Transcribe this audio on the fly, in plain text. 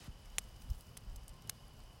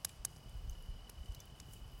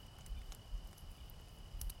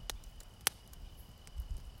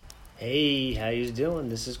Hey, how you doing?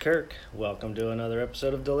 This is Kirk. Welcome to another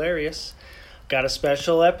episode of Delirious. Got a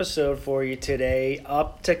special episode for you today,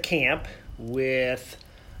 Up to Camp, with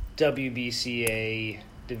WBCA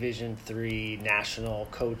Division III National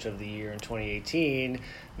Coach of the Year in 2018,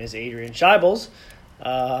 Ms. Adrienne Scheibels.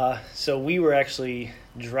 So we were actually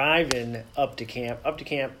driving up to camp. Up to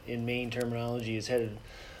camp in Maine terminology is headed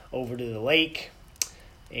over to the lake,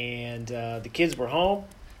 and the kids were home.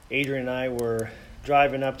 Adrienne and I were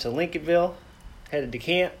driving up to Lincolnville, headed to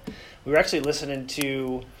camp. We were actually listening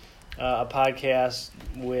to a podcast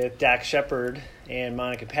with Dax Shepard and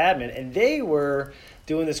Monica Padman, and they were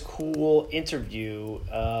doing this cool interview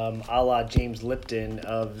a la James Lipton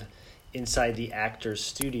of Inside the Actors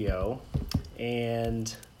Studio.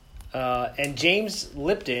 And James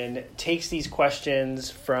Lipton takes these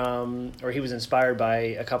questions from, or he was inspired by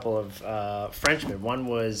a couple of Frenchmen. One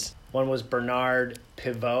was Bernard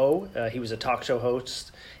Pivot. He was a talk show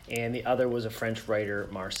host, and the other was a French writer,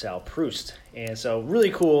 Marcel Proust. And so really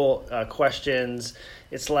cool questions.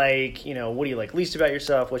 It's like, what do you like least about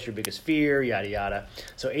yourself? What's your biggest fear? Yada, yada.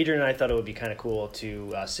 So Adrienne and I thought it would be kind of cool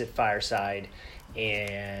to sit fireside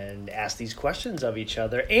and ask these questions of each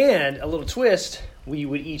other. And a little twist, we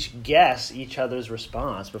would each guess each other's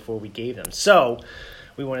response before we gave them. So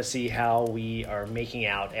we want to see how we are making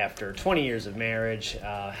out after 20 years of marriage.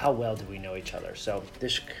 How well do we know each other? So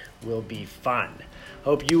this will be fun.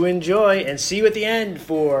 Hope you enjoy, and see you at the end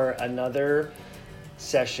for another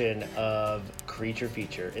session of Creature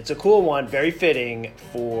Feature. It's a cool one, very fitting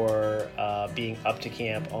for being up to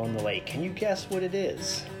camp on the lake. Can you guess what it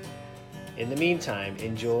is? In the meantime,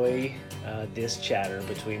 enjoy this chatter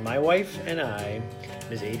between my wife and I,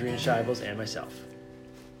 Ms. Adrienne Scheibels, and myself.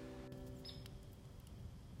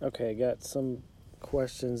 Okay, got some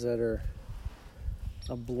questions that are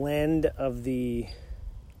a blend of the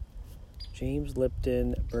James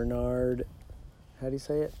Lipton, Bernard, how do you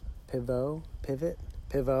say it? Pivot? I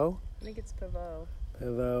think it's Pivot.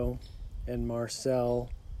 Pivot, and Marcel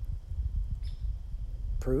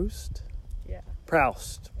Proust? Yeah.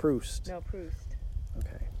 Proust. No, Proust.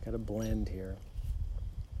 Okay, got a blend here.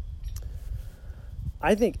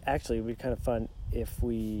 I think actually it would be kind of fun if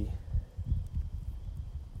we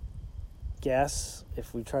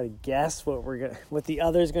try to guess what the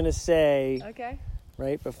other's gonna say. Okay.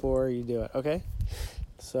 Right before you do it. Okay.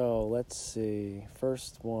 So let's see.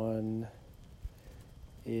 First one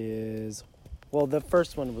is, well, the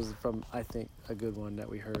first one was from, I think, a good one that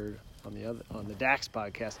we heard on the Dax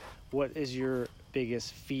podcast. What is your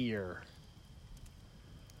biggest fear?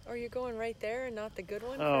 Are you going right there and not the good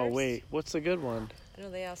one Oh, first? wait. What's the good one? I know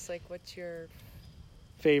they asked, what's your...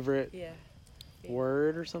 Favorite Yeah.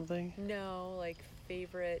 word or something? No,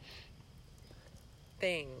 favorite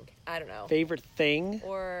thing. I don't know. Favorite thing?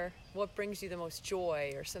 Or what brings you the most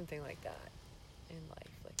joy or something like that in life.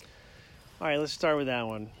 All right, let's start with that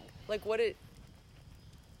one. What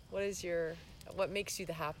makes you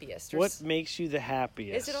the happiest? What makes you the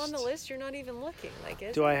happiest? Is it on the list? You're not even looking.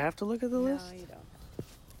 Do I have to look at the list? No, you don't.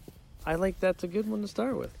 I like that's a good one to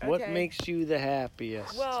start with. Okay. What makes you the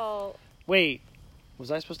happiest? Well... Wait, was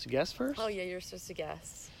I supposed to guess first? Oh, yeah, you're supposed to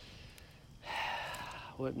guess.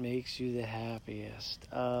 What makes you the happiest?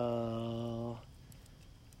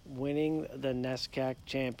 Winning the NESCAC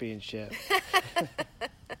championship.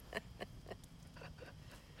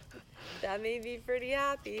 That made me pretty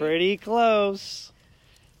happy. Pretty close.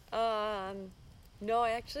 No,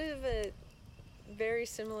 I actually have a very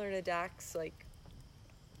similar to Dax,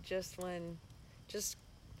 just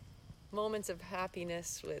moments of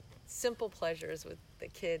happiness with simple pleasures with the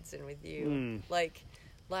kids and with you. Like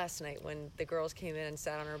last night when the girls came in and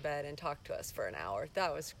sat on our bed and talked to us for an hour.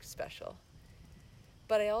 That was special.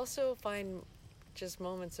 But I also find just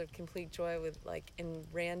moments of complete joy with in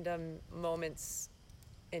random moments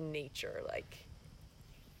in nature,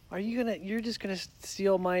 You're just gonna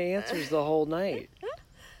steal my answers the whole night.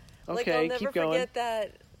 Okay, I'll never keep going. forget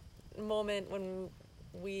that moment when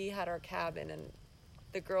we had our cabin and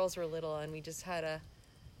the girls were little and we just had a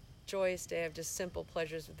joyous day of just simple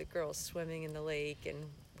pleasures with the girls swimming in the lake and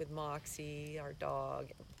with Moxie, our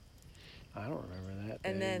dog. I don't remember that.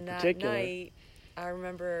 And then that night, I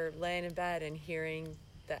remember laying in bed and hearing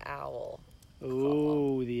the owl.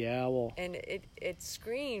 Ooh, the owl. And it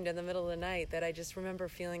screamed in the middle of the night that I just remember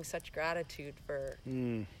feeling such gratitude for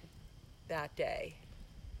that day.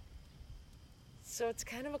 So it's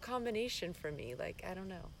kind of a combination for me. I don't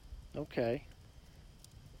know. Okay.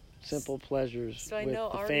 Simple pleasures so I with know,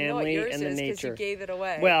 the already know what family yours and the is nature. you gave it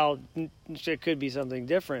away. Well, it could be something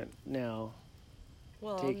different now.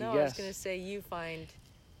 Well, Take a no, I was guess. going to say you find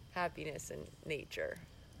happiness in nature.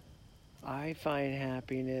 I find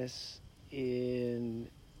happiness in,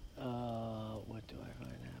 what do I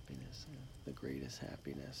find happiness in? The greatest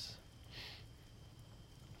happiness.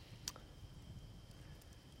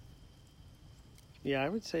 Yeah, I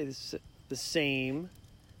would say the same.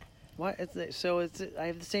 What? So I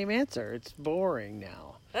have the same answer. It's boring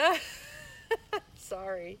now.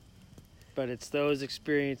 Sorry. But it's those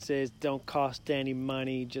experiences don't cost any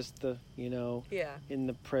money. Just Yeah. in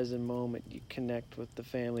the present moment, you connect with the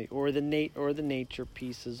family or the nature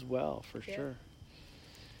piece as well, for sure.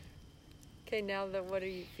 Okay, now what do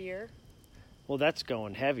you fear? Well, that's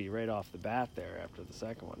going heavy right off the bat there after the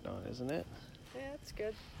second one, isn't it? Yeah, that's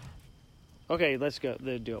good. Okay, let's go.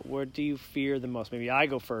 Do it. What do you fear the most? Maybe I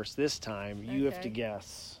go first this time. You have to Okay.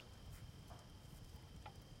 guess.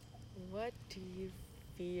 What do you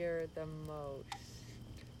fear the most?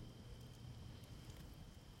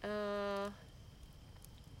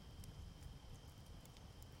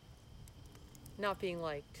 Not being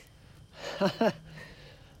liked.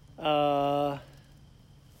 No,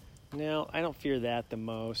 I don't fear that the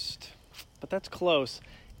most, but that's close.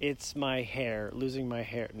 It's my hair, losing my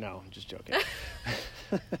hair. No, I'm just joking.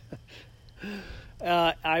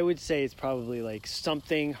 I would say it's probably like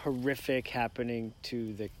something horrific happening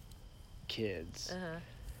to the kids. Uh-huh.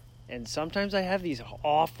 And sometimes I have these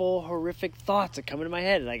awful, horrific thoughts that come into my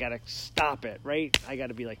head, and I gotta stop it, right? I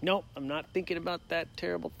gotta be like, nope, I'm not thinking about that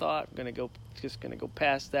terrible thought. I'm just gonna go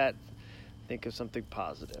past that, think of something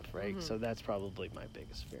positive, right? Mm-hmm. So that's probably my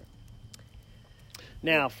biggest fear.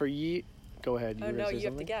 Now, for you, go ahead. Oh, no, you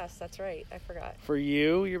have to guess. That's right. I forgot. For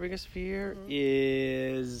you, your biggest fear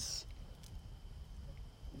is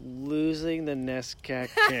losing the NESCAC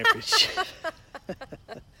championship.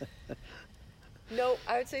 No,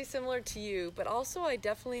 I would say similar to you, but also I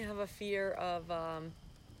definitely have a fear of,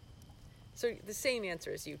 so the same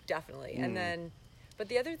answer as you, definitely. And then, but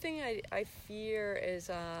the other thing I fear is,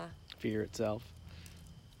 Fear itself.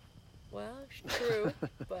 well, true,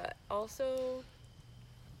 but also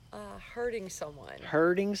hurting someone.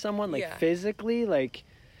 Hurting someone, like physically, like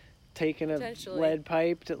taking a lead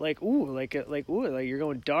pipe to like you're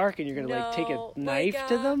going dark and you're gonna like take a knife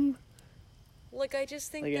to them. Like, I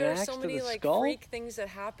just think like there are so many like skull? freak things that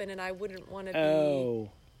happen, and I wouldn't want to be. Oh.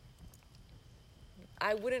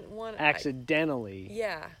 I wouldn't want accidentally.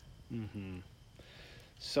 Yeah. Mm-hmm.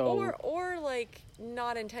 So. Or like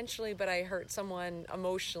not intentionally, but I hurt someone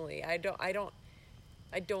emotionally. I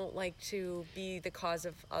don't like to be the cause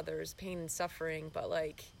of others' pain and suffering, but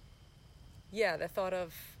like, yeah, the thought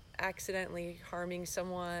of accidentally harming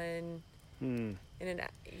someone in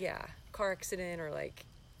car accident, or like,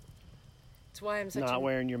 it's why I'm such not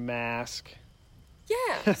wearing your mask.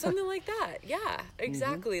 Yeah, something like that. Yeah,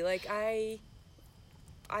 exactly. Mm-hmm. Like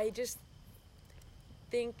I just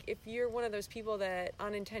think if you're one of those people that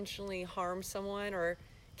unintentionally harms someone or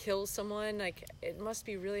kills someone, like, it must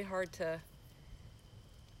be really hard to.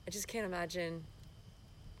 I just can't imagine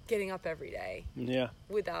getting up every day. Yeah.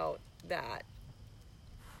 Without that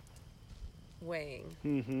weighing.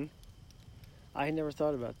 Mm-hmm. I never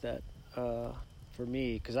thought about that. For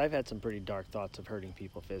me, because I've had some pretty dark thoughts of hurting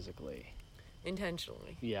people physically.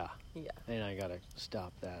 Intentionally. Yeah. Yeah. And I gotta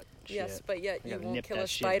stop that shit. Yes, but yet you won't kill a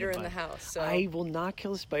spider in the house. So. I will not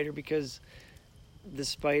kill a spider because the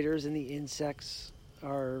spiders and the insects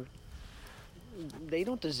they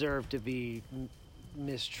don't deserve to be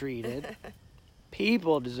mistreated.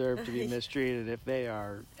 People deserve to be mistreated if they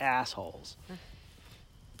are assholes.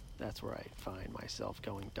 That's where I find myself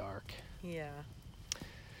going dark. Yeah.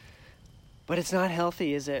 But it's not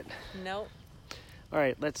healthy, is it? Nope. All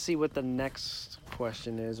right, let's see what the next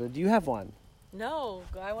question is. Or do you have one? No,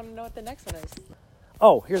 I want to know what the next one is.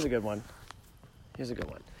 Oh, here's a good one.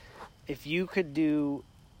 If you could do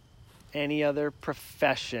any other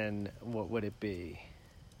profession, what would it be?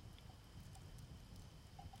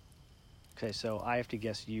 Okay, so I have to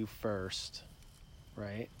guess you first,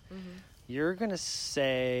 right? Mm-hmm. You're going to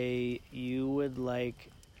say you would like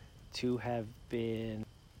to have been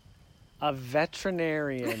a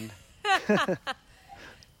veterinarian.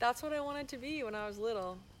 That's what I wanted to be when I was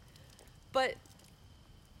little. But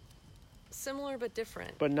similar but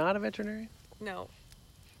different. But not a veterinarian? No.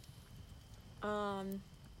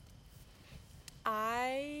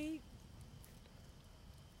 I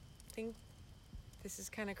think this is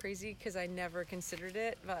kind of crazy because I never considered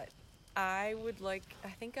it, but I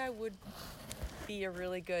think I would be a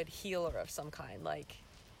really good healer of some kind, like.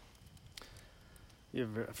 You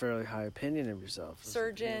have a fairly high opinion of yourself.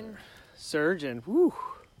 Surgeon, woo.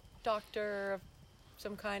 Doctor of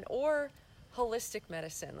some kind, or holistic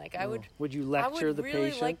medicine. Like, I would. Would you lecture the patients? I would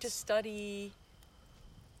really like to study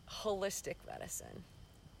holistic medicine.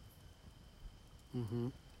 Mm-hmm.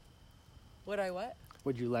 Would I what?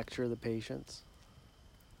 Would you lecture the patients?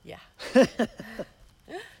 Yeah.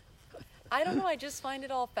 I don't know. I just find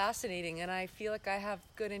it all fascinating, and I feel like I have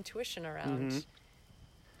good intuition around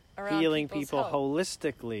Healing people's people health.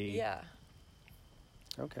 holistically. Yeah.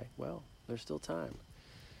 Okay, well, there's still time.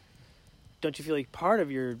 Don't you feel like part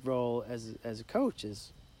of your role as a coach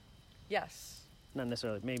is Yes. not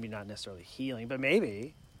necessarily healing, but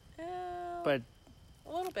maybe, but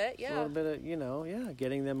a little bit, yeah. a little bit of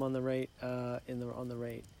getting them on the right on the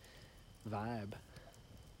right vibe.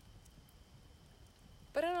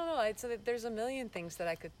 But I don't know. There's a million things that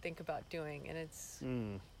I could think about doing, and it's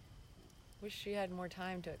wish you had more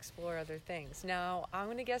time to explore other things. Now I'm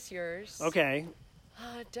gonna guess yours. Okay.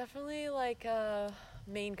 Definitely like a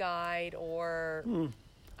main guide or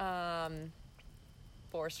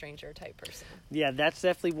forest ranger type person. Yeah, that's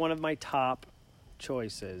definitely one of my top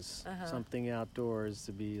choices. Uh-huh. Something outdoors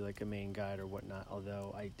to be like a main guide or whatnot,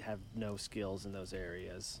 although I have no skills in those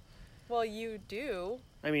areas. Well, you do.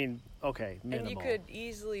 I mean, okay, minimal. And you could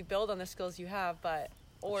easily build on the skills you have,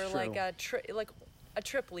 or That's like true. a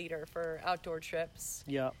trip leader for outdoor trips.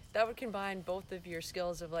 Yep. That would combine both of your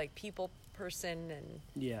skills of like people person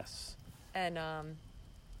Yes. and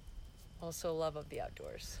also love of the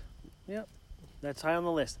outdoors. Yep. That's high on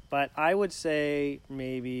the list. But I would say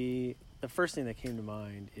maybe the first thing that came to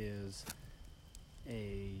mind is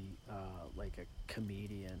a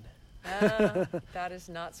comedian. That is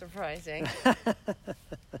not surprising.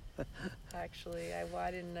 Actually, why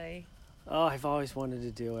didn't I Oh, I've always wanted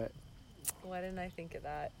to do it. think of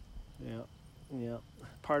that? Yeah.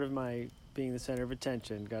 Part of my being the center of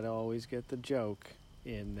attention, got to always get the joke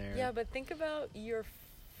in there. Yeah, but think about your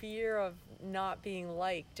fear of not being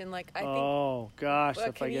liked, and like I think. Oh gosh, A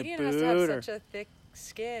if I get comedian booed has to have or such a thick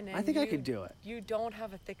skin. And I think I could do it. You don't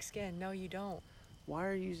have a thick skin. No, you don't. Why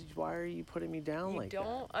are you putting me down like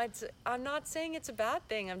that? I'm not saying it's a bad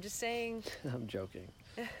thing. I'm just saying. I'm joking.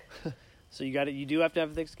 So you do have to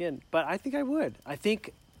have thick skin, but I think I would. I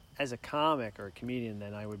think as a comic or a comedian,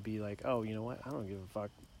 then I would be like, oh, you know what? I don't give a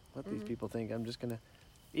fuck what these people think. I'm just gonna.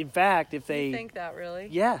 In fact, if they think that really,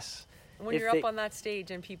 yes. When you're up on that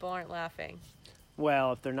stage and people aren't laughing.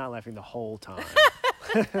 Well, if they're not laughing the whole time.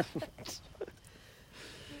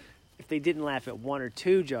 If they didn't laugh at one or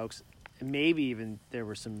two jokes, maybe even there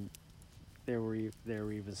were even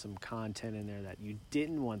some content in there that you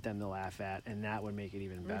didn't want them to laugh at, and that would make it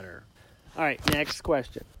even better. All right, next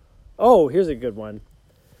question. Oh, here's a good one.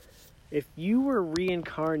 If you were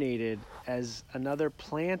reincarnated as another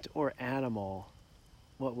plant or animal,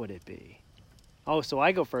 what would it be? Oh, so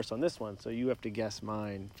I go first on this one, so you have to guess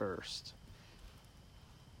mine first.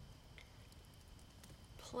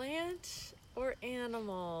 Plant or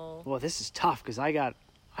animal? Well, this is tough because I got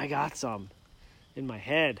some in my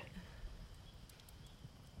head.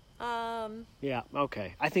 Yeah,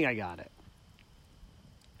 okay. I think I got it.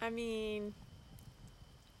 I mean,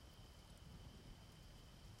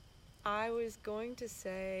 I was going to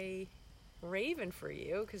say raven for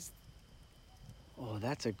you because. Oh,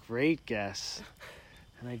 that's a great guess.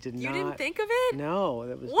 And I did not. You didn't think of it? No,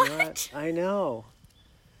 that was what? Not. I know.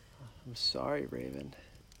 I'm sorry, Raven.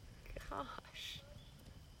 Gosh.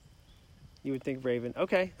 You would think Raven.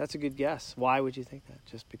 Okay, that's a good guess. Why would you think that?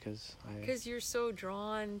 Just because Because you're so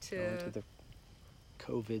drawn to the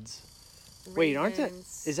COVIDs. Ravens. Wait, aren't that?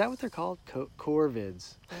 Is that what they're called?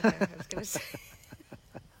 Corvids. Okay, I was gonna say.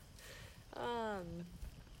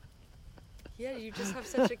 Yeah, you just have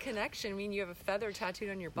such a connection. I mean, you have a feather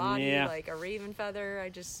tattooed on your body, like a raven feather. I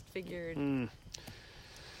just figured.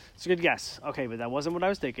 It's a good guess. Okay, but that wasn't what I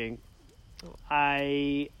was thinking.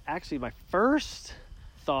 My first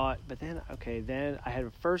thought, but then I had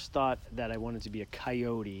a first thought that I wanted to be a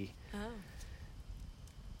coyote. Oh.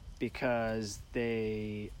 Because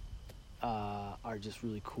they are just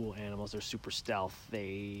really cool animals. They're super stealth.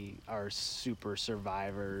 They are super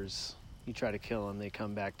survivors. You try to kill them, they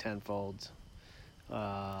come back tenfold.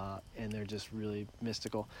 And they're just really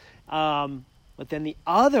mystical. But then the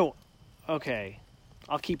other one, okay,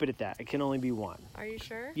 I'll keep it at that. It can only be one. Are you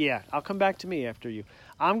sure? Yeah, I'll come back to me after you.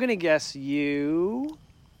 I'm going to guess you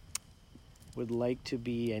would like to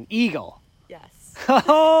be an eagle. Yes.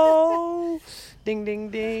 Oh, ding, ding,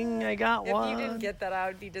 ding. I got one. If you didn't get that, I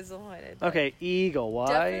would be disappointed. Okay, eagle.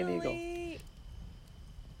 Why an eagle?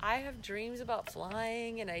 I have dreams about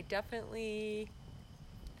flying, and I definitely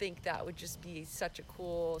think that would just be such a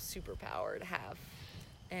cool superpower to have.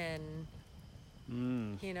 And,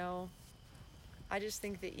 you know, I just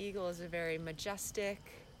think the eagle is a very majestic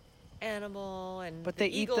animal, and but the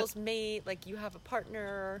eagles mate, like you have a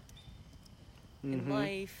partner in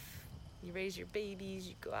life. You raise your babies,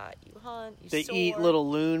 you go out, you hunt, you They soar. eat little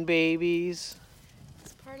loon babies.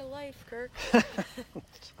 It's part of life, Kirk.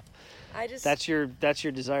 That's your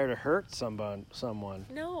desire to hurt someone.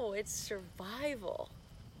 No, it's survival.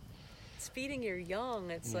 It's feeding your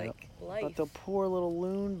young. It's like life. But the poor little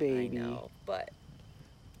loon baby. I know, but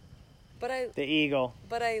the eagle.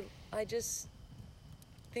 But I just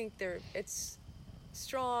think it's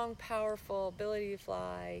strong, powerful, ability to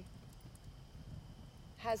fly,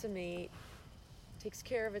 has a mate, takes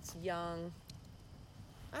care of its young.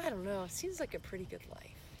 I don't know. It seems like a pretty good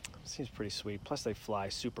life. Seems pretty sweet. Plus, they fly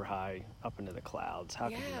super high up into the clouds. How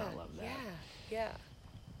could you not love that? Yeah.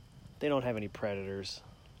 They don't have any predators,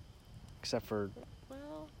 except for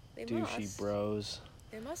they douchey must. bros.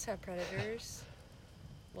 They must have predators.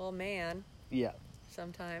 Well, man. Yeah.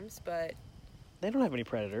 Sometimes, but they don't have any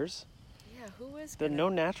predators. Yeah, who is? There are no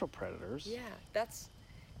natural predators. Yeah,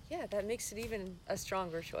 that makes it even a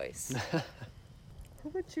stronger choice. Who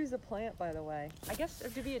would choose a plant, by the way? I guess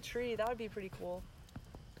to be a tree, that would be pretty cool.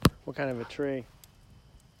 What kind of a tree?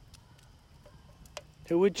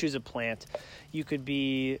 Who would choose a plant? You could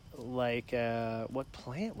be like, what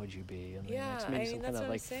plant would you be? I mean, maybe some kind of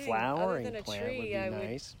like flowering plant would be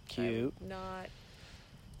nice, cute. Not.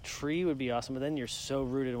 Tree would be awesome, but then you're so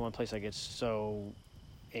rooted in one place. I get so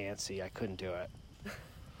antsy. I couldn't do it.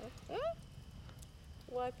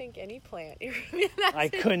 Well, I think any plant. I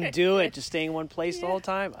couldn't do it. Just staying in one place the whole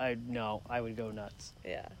time. I would go nuts.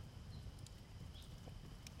 Yeah.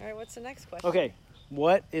 All right. What's the next question? Okay.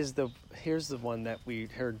 Here's the one that we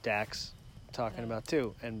heard Dax talking about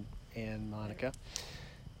too, and Monica.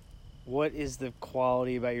 What is the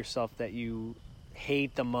quality about yourself that you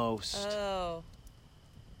hate the most? Oh.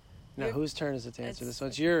 Now, whose turn is it to answer this one?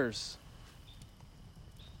 It's yours.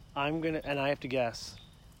 I have to guess.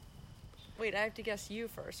 Wait, I have to guess you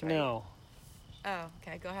first, right? No. Oh,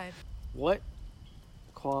 okay, go ahead. What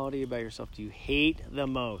quality about yourself do you hate the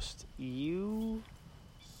most? You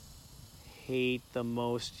hate the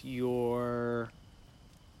most the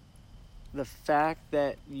fact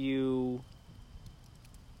that you,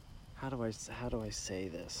 how do I say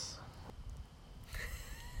this?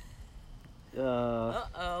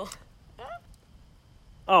 Uh-oh.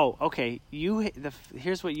 Oh, okay.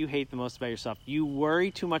 Here's what you hate the most about yourself. You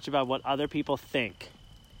worry too much about what other people think.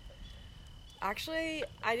 Actually,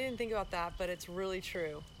 I didn't think about that, but it's really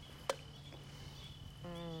true.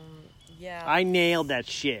 Yeah. I nailed that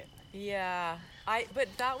shit. Yeah. But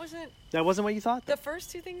that wasn't... That wasn't what you thought, though? The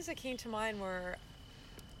first two things that came to mind were,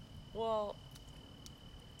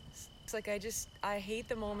 it's like I hate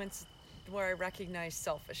the moments where I recognize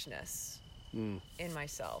selfishness in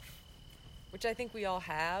myself, which I think we all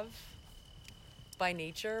have by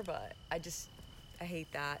nature, but I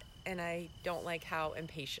hate that, and I don't like how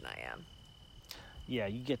impatient I am. Yeah,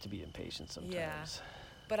 you get to be impatient sometimes. Yeah,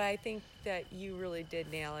 but I think that you really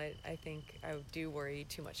did nail it. I think I do worry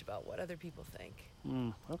too much about what other people think.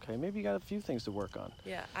 Okay, maybe you got a few things to work on.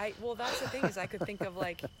 Yeah, that's the thing is I could think of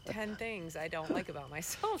like 10 things I don't like about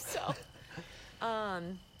myself, so...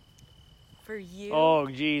 For you... Oh,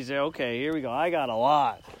 geez. Okay, here we go. I got a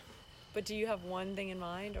lot. But do you have one thing in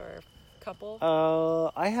mind or a couple?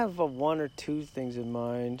 I have one or two things in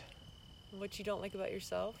mind. What you don't like about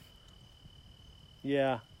yourself?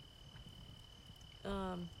 Yeah.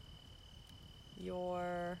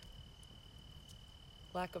 Your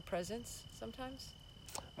lack of presence sometimes?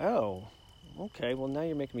 Oh, okay. Well, now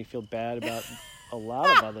you're making me feel bad about a lot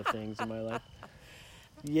of other things in my life.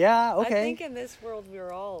 Yeah, okay. I think in this world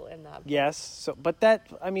we're all in that. Yes. So, but that,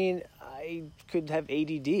 I mean, I could have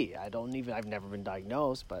ADD. I've never been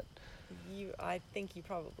diagnosed, but. I think you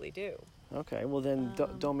probably do. Okay. Well, then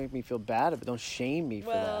don't make me feel bad, but don't shame me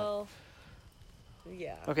for that. Well,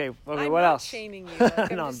 yeah. Okay. I'm what not else? Shaming you.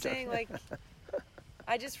 Like, I'm No, just saying, like,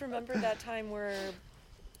 I just remembered that time where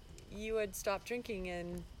you had stopped drinking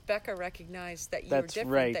and Becca recognized that you were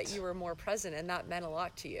different, right. that you were more present, and that meant a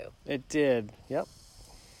lot to you. It did. Yep.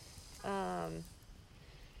 My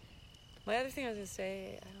other thing I was going to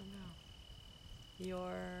say, I don't know,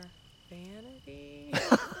 your vanity.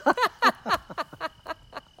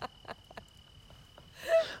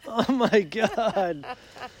 Oh my God.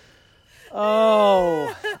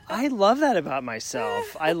 Oh, I love that about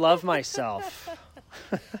myself. I love myself.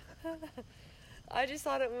 I just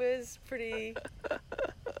thought it was pretty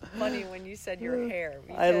funny when you said your hair.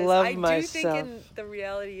 I love myself. I do think the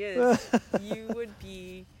reality is you would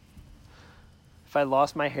be... If I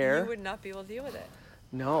lost my hair? You would not be able to deal with it.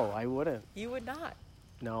 No, I wouldn't. You would not.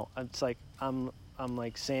 No, it's like I'm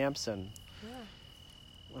like Samson. Yeah.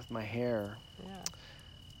 With my hair. Yeah.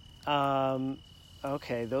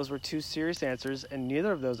 Okay, those were two serious answers, and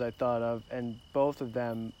neither of those I thought of, and both of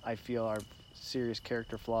them I feel are serious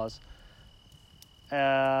character flaws.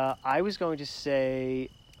 I was going to say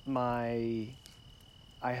I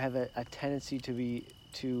have a tendency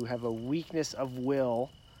to have a weakness of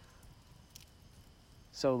will.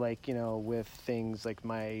 So, like, with things like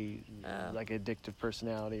my like addictive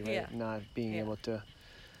personality, right? Yeah. Not being Yeah. able to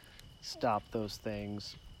stop those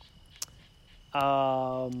things.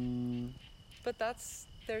 But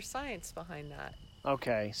there's science behind that.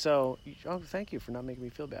 Okay, so thank you for not making me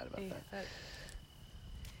feel bad about that.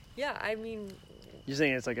 Yeah, I mean. You're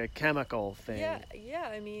saying it's like a chemical thing. Yeah.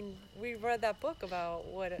 I mean, we read that book about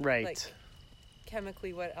what Right. like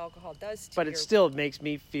chemically what alcohol does to But it still makes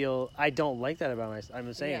me feel I don't like that about myself.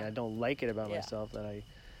 I'm saying I don't like it about myself that I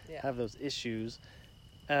have those issues.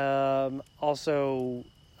 Also,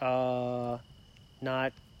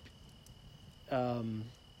 not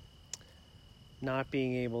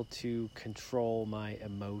being able to control my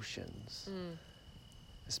emotions,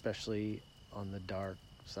 especially on the dark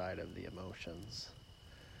side of the emotions.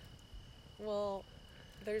 Well,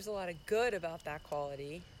 there's a lot of good about that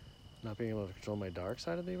quality. Not being able to control my dark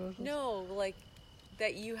side of the emotions? No, like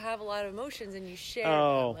that you have a lot of emotions and you share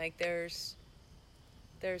them. Like there's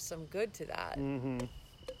some good to that. Mm-hmm.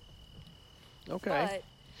 Okay. But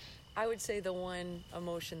I would say the one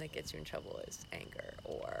emotion that gets you in trouble is anger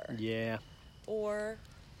or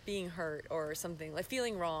being hurt or something, like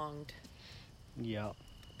feeling wronged. Yeah.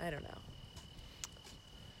 I don't know.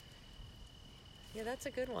 Yeah, that's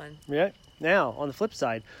a good one. Yeah. Now, on the flip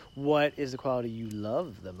side, what is the quality you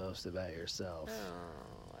love the most about yourself?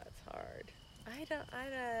 Oh, that's hard.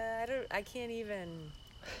 I can't even.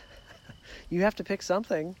 You have to pick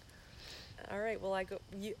something. All right. Well,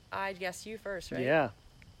 I guess you first, right? Yeah.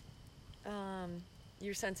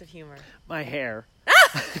 Your sense of humor. My hair.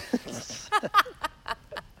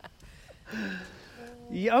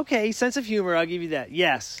 Yeah, okay, sense of humor. I'll give you that.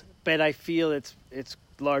 Yes, but I feel it's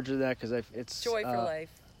larger than that because it's joy for life.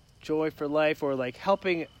 Joy for life, or like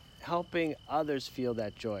helping others feel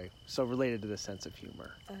that joy. So related to the sense of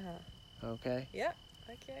humor. Okay. Yeah.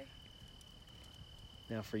 Okay.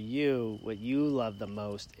 Now, for you, what you love the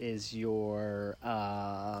most is your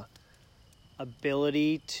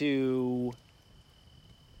ability to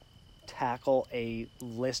tackle a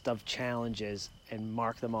list of challenges and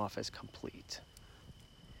mark them off as complete.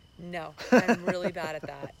 No, I'm really bad at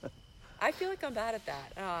that. I feel like I'm bad at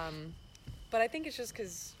that. But I think it's just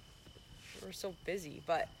because we're so busy.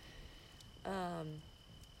 But I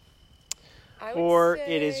would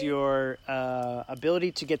say... it is your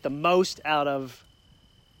ability to get the most out of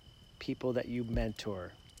people that you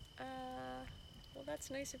mentor. Well,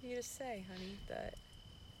 that's nice of you to say, honey.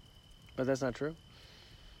 But that's not true?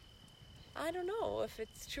 I don't know if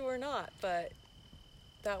it's true or not, but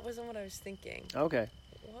that wasn't what I was thinking. Okay.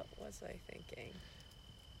 What was I thinking?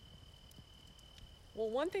 Well,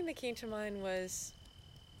 one thing that came to mind was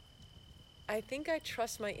I think I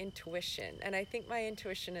trust my intuition, and I think my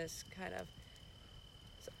intuition is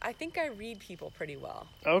I think I read people pretty well.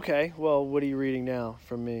 Okay. Well, what are you reading now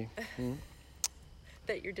from me?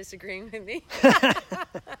 That you're disagreeing with me?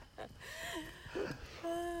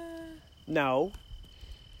 No.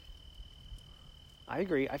 I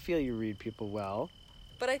agree. I feel you read people well.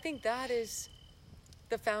 But I think that is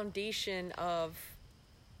the foundation of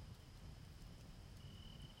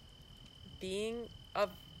being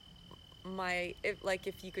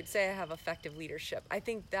if you could say I have effective leadership. I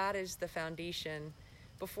think that is the foundation.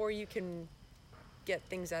 Before you can get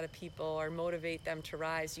things out of people or motivate them to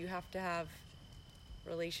rise, you have to have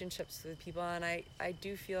relationships with people. And I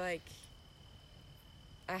do feel like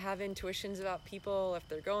I have intuitions about people, if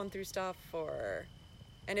they're going through stuff,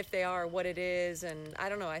 and if they are, what it is. And I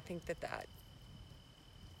don't know, I think that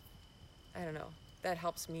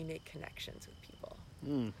helps me make connections with people.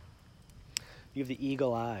 You have the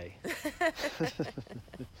eagle eye.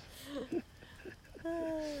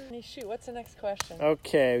 Shoot, what's the next question?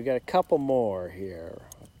 Okay, we got a couple more here.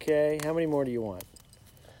 Okay, how many more do you want?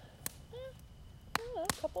 A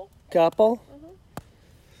couple. Couple? Mm-hmm.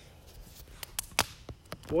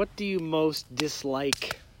 What do you most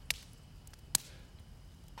dislike?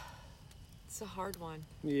 It's a hard one.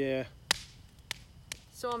 Yeah.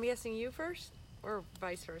 So I'm guessing you first, or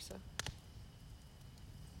vice versa?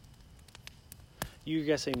 You're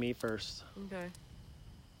guessing me first. Okay.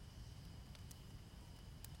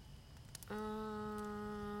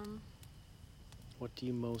 What do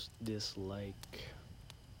you most dislike?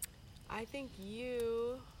 I think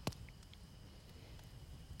you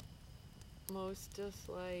most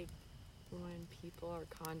dislike when people are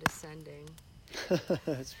condescending.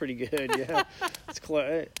 That's pretty good, yeah.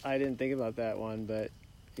 I didn't think about that one, but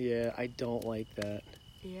yeah, I don't like that.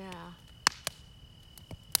 Yeah.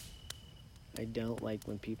 I don't like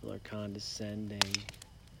when people are condescending.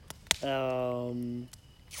 I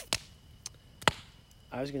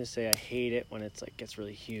was gonna say I hate it when it's like gets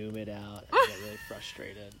really humid out and I get really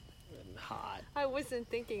frustrated and hot. I wasn't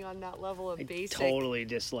thinking on that level of I basic. totally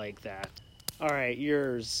dislike that. All right,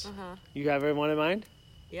 yours. Uh-huh. You have one in mind?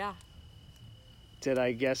 Yeah. Did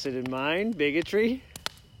I guess it in mind? Bigotry?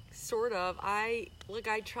 Sort of. I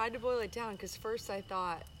tried to boil it down because first I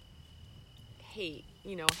thought hate,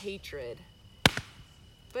 hatred.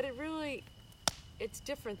 But it's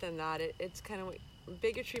different than that. It's kind of,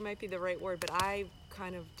 bigotry might be the right word, but I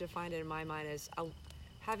kind of defined it in my mind as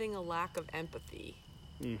having a lack of empathy.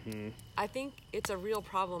 Mm-hmm. I think it's a real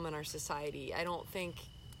problem in our society. I don't think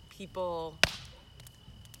people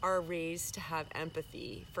are raised to have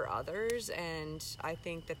empathy for others, and I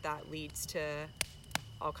think that leads to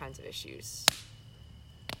all kinds of issues.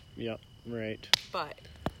 Yep, right. But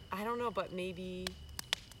I don't know, but maybe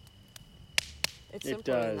it's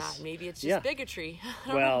simpler than that. Maybe it's just bigotry.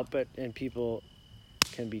 Well, and people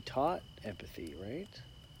can be taught empathy, right?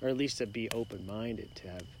 Or at least to be open-minded to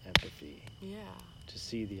have empathy. Yeah. To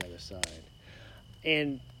see the other side.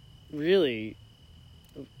 And really,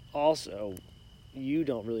 also, you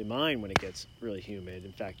don't really mind when it gets really humid.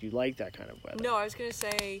 In fact, you like that kind of weather. No, I was going to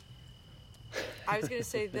say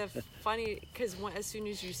the funny, because as soon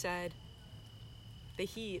as you said the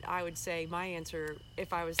heat, I would say my answer,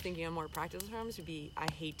 if I was thinking on more practical terms, would be I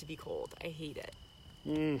hate to be cold. I hate it.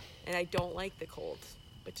 And I don't like the cold,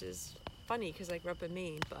 which is funny because I grew up in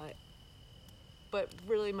Maine, but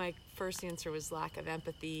really my first answer was lack of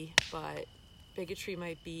empathy, but bigotry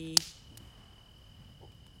might be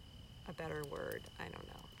a better word. I don't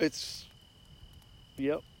know.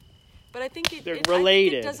 Yep. But I think they're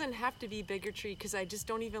related. I think it doesn't have to be bigotry because I just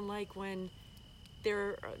don't even like when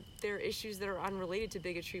there are issues that are unrelated to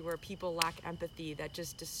bigotry where people lack empathy that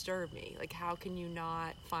just disturb me. Like, how can you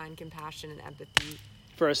not find compassion and empathy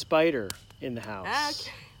for a spider in the house?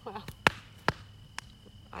 Okay, well,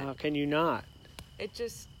 how can you not? It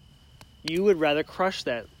just... You would rather crush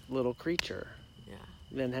that little creature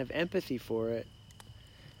than have empathy for it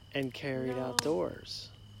and carry it outdoors.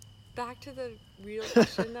 Back to the real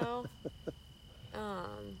question, though.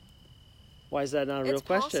 Why is that not a real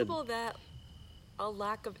question? It's possible that a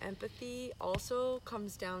lack of empathy also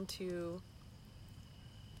comes down to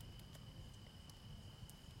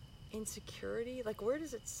insecurity. Like, where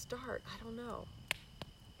does it start? I don't know.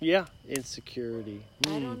 Yeah, insecurity.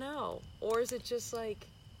 I don't know. Or is it just like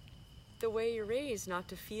the way you're raised not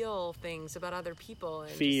to feel things about other people?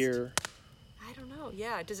 And fear. I don't know.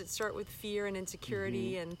 Yeah. Does it start with fear and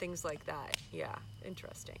insecurity and things like that? Yeah.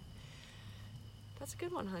 Interesting. That's a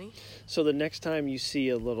good one, honey. So the next time you see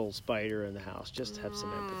a little spider in the house, just have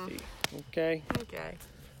some empathy. Okay? Okay.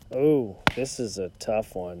 Oh, this is a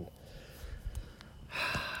tough one.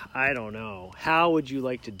 I don't know. How would you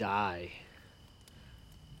like to die?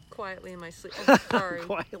 Quietly in my sleep. Oh, sorry.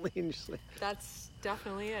 Quietly in your sleep. That's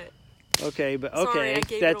definitely it. Okay, but Sorry, I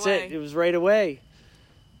gave that's it away. it. It was right away.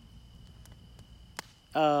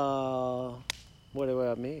 What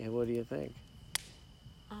about me? What do you think?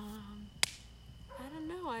 I don't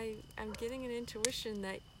know. I'm getting an intuition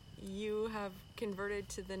that you have converted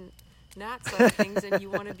to the gnat side of things and you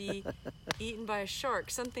want to be eaten by a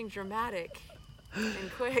shark. Something dramatic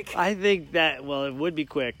and quick. I think that, well, it would be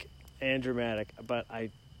quick and dramatic, but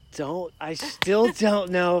I still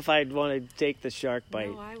don't know if I'd want to take the shark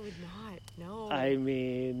bite. No, I would not. No. I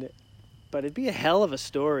mean, but it'd be a hell of a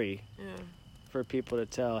story for people to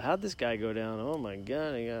tell. How'd this guy go down? Oh my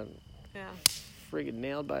God, he got friggin'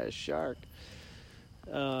 nailed by a shark.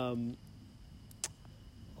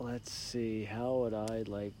 Let's see, how would I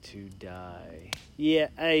like to die? Yeah,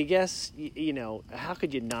 I guess, how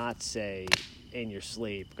could you not say in your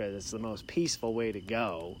sleep? Because it's the most peaceful way to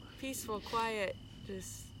go. Peaceful, quiet,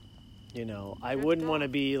 just... I wouldn't want to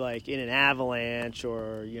be like in an avalanche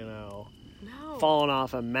or, falling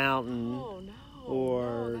off a mountain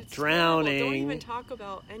or that's drowning. Terrible. Don't even talk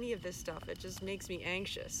about any of this stuff. It just makes me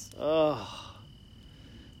anxious. Oh,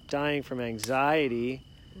 dying from anxiety.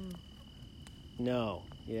 No,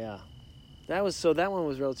 yeah. That one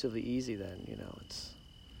was relatively easy then, it's...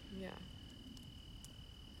 Yeah.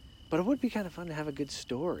 But it would be kind of fun to have a good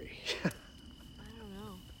story. I don't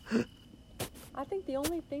know. I think the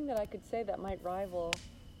only thing that I could say that might rival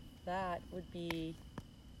that would be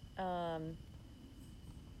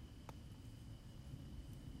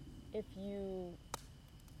if you...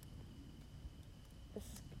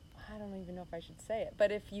 I don't even know if I should say it,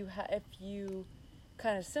 but if you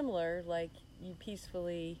kind of similar, like you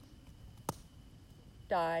peacefully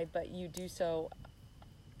die, but you do so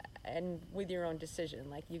and with your own decision,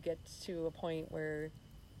 like you get to a point where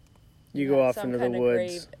you go off some into kind the of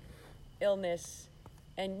woods. grave illness.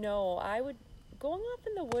 And no, going off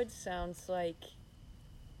in the woods sounds like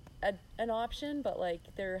an option, but like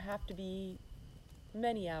there have to be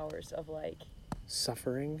many hours of like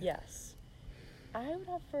Suffering? yes. I would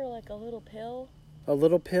opt for like a little pill. A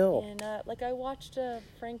little pill. And like I watched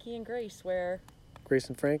Frankie and Grace where Grace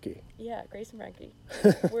and Frankie. yeah, Grace and Frankie,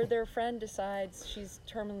 where their friend decides she's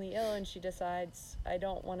terminally ill and she decides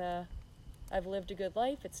I've lived a good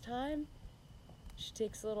life, it's time. She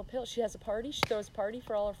takes a little pill. She has a party. She throws a party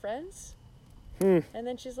for all her friends. And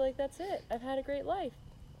then she's like, that's it. I've had a great life.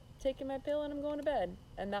 Taking my pill and I'm going to bed.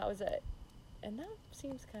 And that was it. And that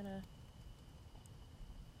seems kind of...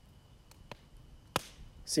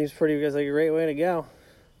 Seems pretty good, like a great way to go.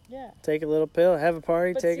 Yeah. Take a little pill, have a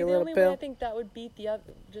party, But take see, a the little only pill. way I think that would beat the other,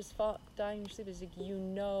 just dying in your sleep, is like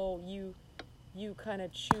you kind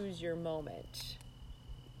of choose your moment.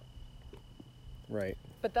 Right.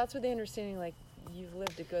 But that's with the understanding, like, you've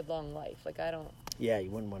lived a good long life. Like, I don't... Yeah, you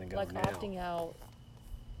wouldn't want to go like, now. opting out,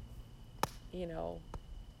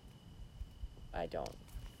 I don't.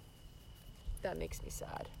 That makes me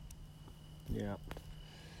sad. Yeah.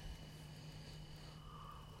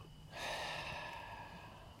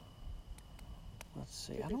 Let's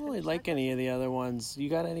see. Did I we don't really finish like that any of the other ones. You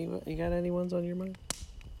got any ones on your mind?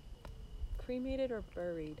 Cremated or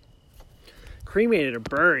buried? Cremated or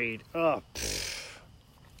buried? Oh,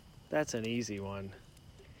 that's an easy one.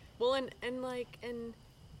 Well, and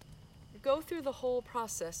go through the whole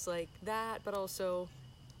process like that, but also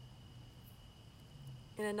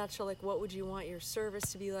in a nutshell, like what would you want your service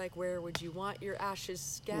to be like? Where would you want your ashes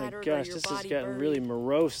scattered Oh my or gosh, your this body is getting buried? really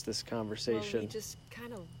morose, this Well, conversation. we just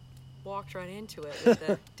kind of walked right into it with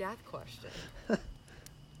the death question.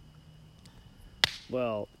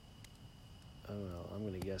 Well, I don't know. I'm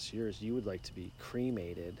going to guess yours. You would like to be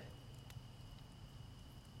cremated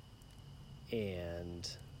and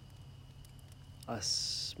a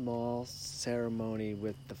small ceremony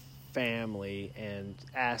with the family and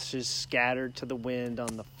ashes scattered to the wind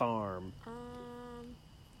on the farm.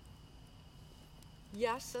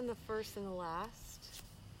 Yes, and the first and the last.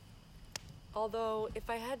 Although, if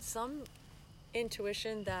I had some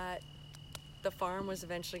intuition that the farm was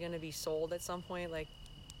eventually going to be sold at some point, like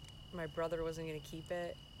my brother wasn't going to keep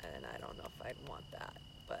it, and I don't know if I'd want that,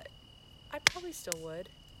 but I probably still would.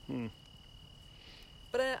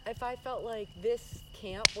 But if I felt like this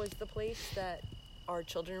camp was the place that our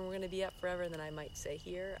children were going to be at forever, then I might say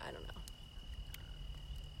here. I don't know.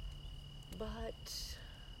 But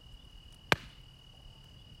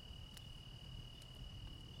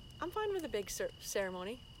I'm fine with a big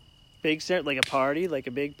ceremony. Big like a party, like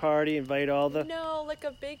a big party, invite all the No, like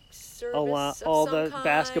a big service all of some the kind.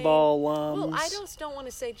 basketball alums. Well, I just don't want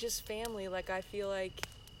to say just family. Like, I feel like...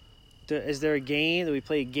 Is there a game? Do we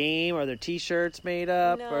play a game? Are there T-shirts made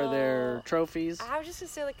up? No. Are there trophies? I was just going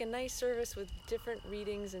to say, like, a nice service with different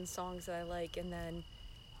readings and songs that I like. And then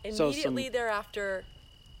So immediately thereafter,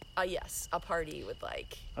 yes, a party with,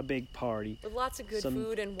 like... A big party. With lots of good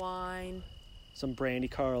food and wine. Some Brandy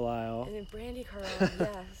Carlisle. And then Brandy Carlisle,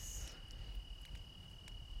 yes.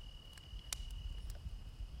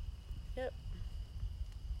 Yep.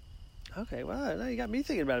 Okay, well, now you got me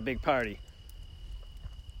thinking about a big party.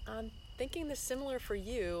 I'm thinking the similar for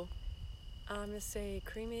you. I'm going to say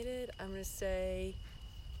cremated. I'm going to say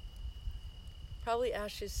probably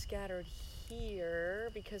ashes scattered here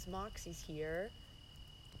because Moxie's here.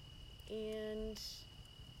 And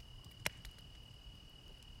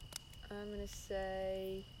I'm going to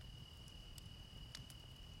say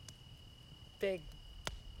big.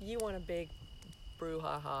 You want a big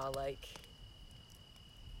brouhaha, like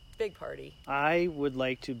big party. I would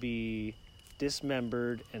like to be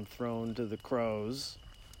dismembered and thrown to the crows.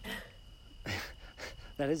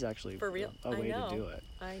 That is actually For real? a way I know. to do it.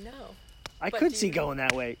 I know. I But could do see you- going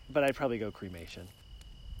that way, but I'd probably go cremation.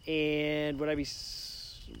 And would I be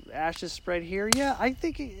ashes spread here? Yeah, I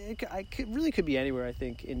think I really could be anywhere, I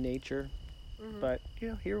think, in nature. Mm-hmm. But,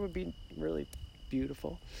 here would be really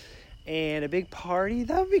beautiful. And a big party,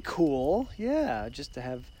 that would be cool. Yeah, just to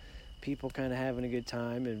have people kind of having a good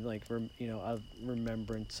time and, like, a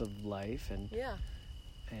remembrance of life and Yeah.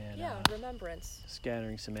 and Remembrance.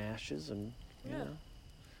 scattering some ashes and, you Yeah. know,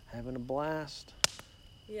 having a blast.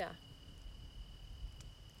 Yeah.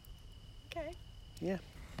 Okay. Yeah.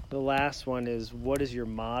 The last one is, what is your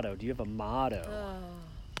motto? Do you have a motto? Oh.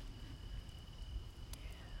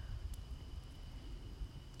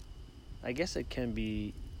 I guess it can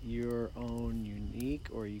be your own unique,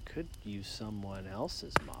 or you could use someone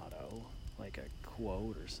else's motto, like a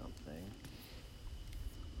quote or something.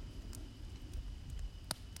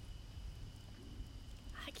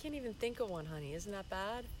 I can't even think of one, honey. Isn't that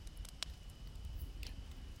bad?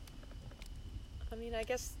 I mean, I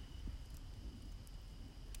guess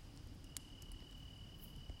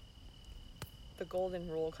the golden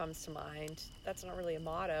rule comes to mind. That's not really a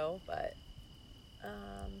motto, but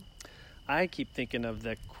I keep thinking of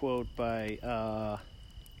the quote by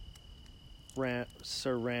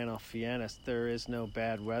Sir Ranulph Fiennes, "There is no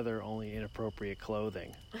bad weather, only inappropriate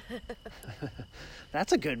clothing."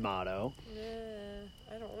 That's a good motto.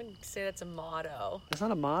 I wouldn't say that's a motto. It's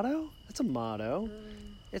not a motto? It's a motto.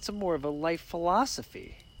 It's a more of a life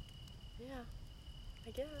philosophy. Yeah,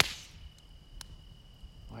 I guess.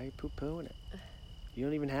 Why are you poo-pooing it? You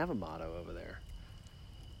don't even have a motto over there.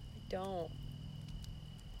 I don't.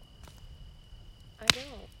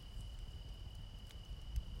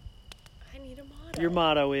 I need a motto. Your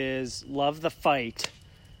motto is love the fight.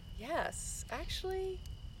 Yes, actually,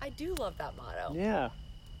 I do love that motto. Yeah.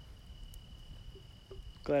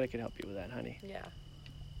 Glad I could help you with that, honey. Yeah.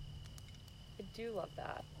 I do love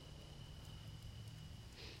that.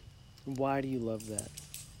 Why do you love that?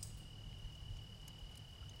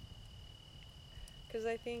 Because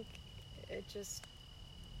I think it just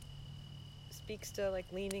speaks to like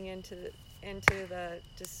leaning into the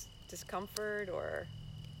discomfort or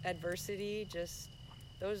adversity. Just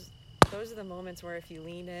those are the moments where if you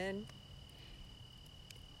lean in,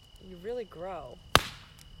 you really grow.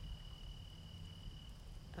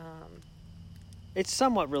 It's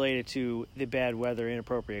somewhat related to the bad weather,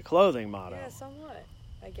 inappropriate clothing motto. Yeah, somewhat,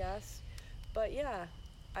 I guess. But yeah,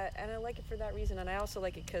 I like it for that reason, and I also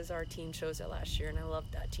like it because our team chose it last year, and I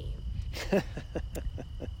loved that team.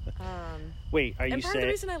 Wait, are you saying... And part of the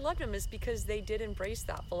reason I loved them is because they did embrace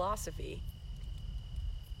that philosophy.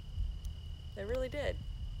 They really did.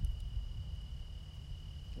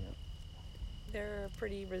 Yeah. They're a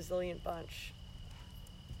pretty resilient bunch.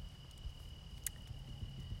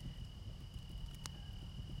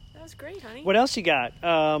 That was great, honey. What else you got?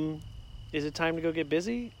 Is it time to go get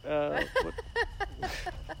busy?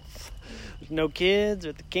 No kids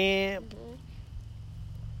at the camp. Mm-hmm.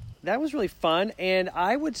 That was really fun, and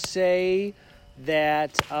I would say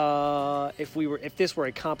that if this were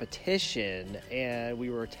a competition and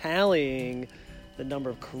we were tallying the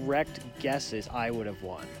number of correct guesses, I would have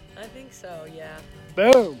won. I think so, yeah.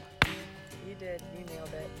 Boom! You did. You nailed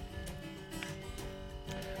it.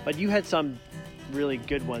 But you had some really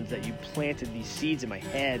good ones that you planted these seeds in my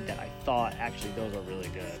head that I thought actually those are really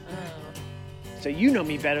good. Oh. So you know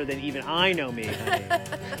me better than even I know me, honey.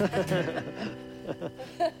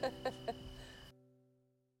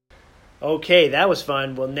 Okay, that was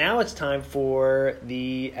fun. Well, now it's time for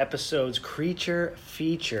the episode's creature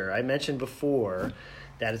feature. I mentioned before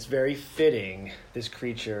that it's very fitting, this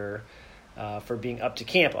creature, for being up to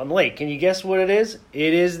camp on the lake. Can you guess what it is?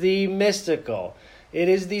 It is the mystical. It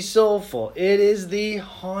is the soulful. It is the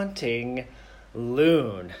haunting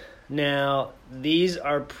loon. Now, these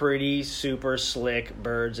are pretty super slick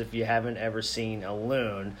birds if you haven't ever seen a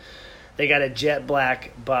loon. They got a jet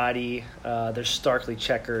black body. They're starkly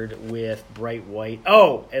checkered with bright white.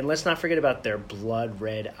 Oh, and let's not forget about their blood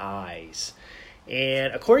red eyes.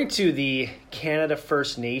 And according to the Canada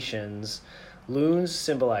First Nations, loons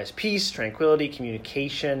symbolize peace, tranquility,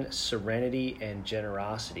 communication, serenity, and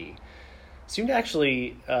generosity. Seemed to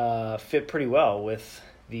actually fit pretty well with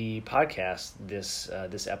the podcast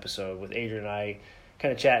this episode, with Adrian and I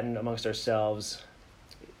kind of chatting amongst ourselves,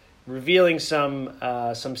 revealing some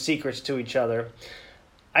secrets to each other.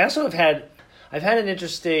 I've had an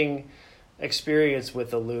interesting experience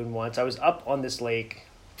with a loon once. I was up on this lake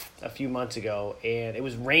a few months ago, and it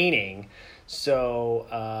was raining,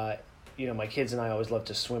 so my kids and I always love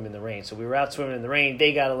to swim in the rain. So we were out swimming in the rain.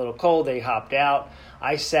 They got a little cold. They hopped out.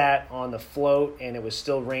 I sat on the float, and it was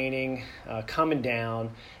still raining, coming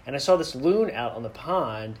down. And I saw this loon out on the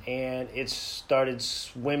pond, and it started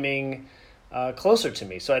swimming closer to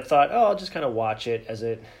me. So I thought, I'll just kind of watch it as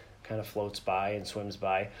it kind of floats by and swims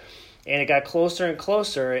by. And it got closer and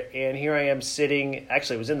closer, and here I am sitting.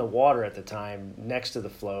 Actually, I was in the water at the time, next to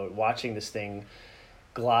the float, watching this thing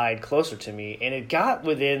glide closer to me, and it got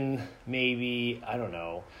within maybe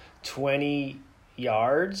 20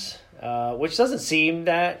 yards, which doesn't seem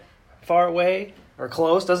that far away or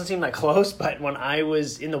close, doesn't seem that close, but when I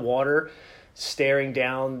was in the water staring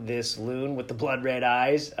down this loon with the blood red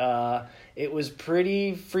eyes, it was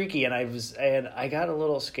pretty freaky, and I got a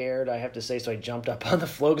little scared, I have to say, so I jumped up on the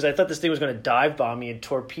float because I thought this thing was going to dive bomb me and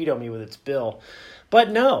torpedo me with its bill. But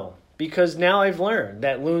no, because now I've learned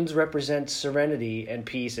that loons represent serenity and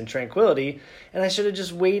peace and tranquility, and I should have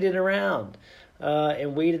just waited around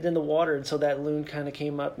and waited in the water until that loon kind of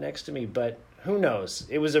came up next to me. But who knows?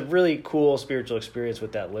 It was a really cool spiritual experience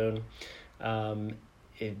with that loon.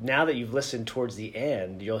 Now that you've listened towards the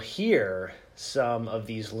end, you'll hear some of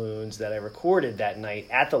these loons that I recorded that night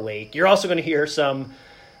at the lake. You're also going to hear some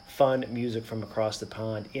fun music from across the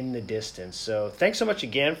pond in the distance. So thanks so much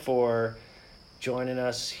again for joining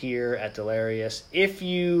us here at Delirious. If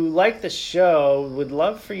you like the show, would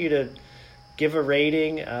love for you to give a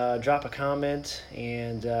rating, drop a comment,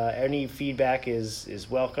 and any feedback is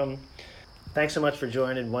welcome. Thanks so much for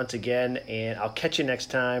joining once again, and I'll catch you next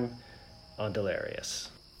time on Delirious.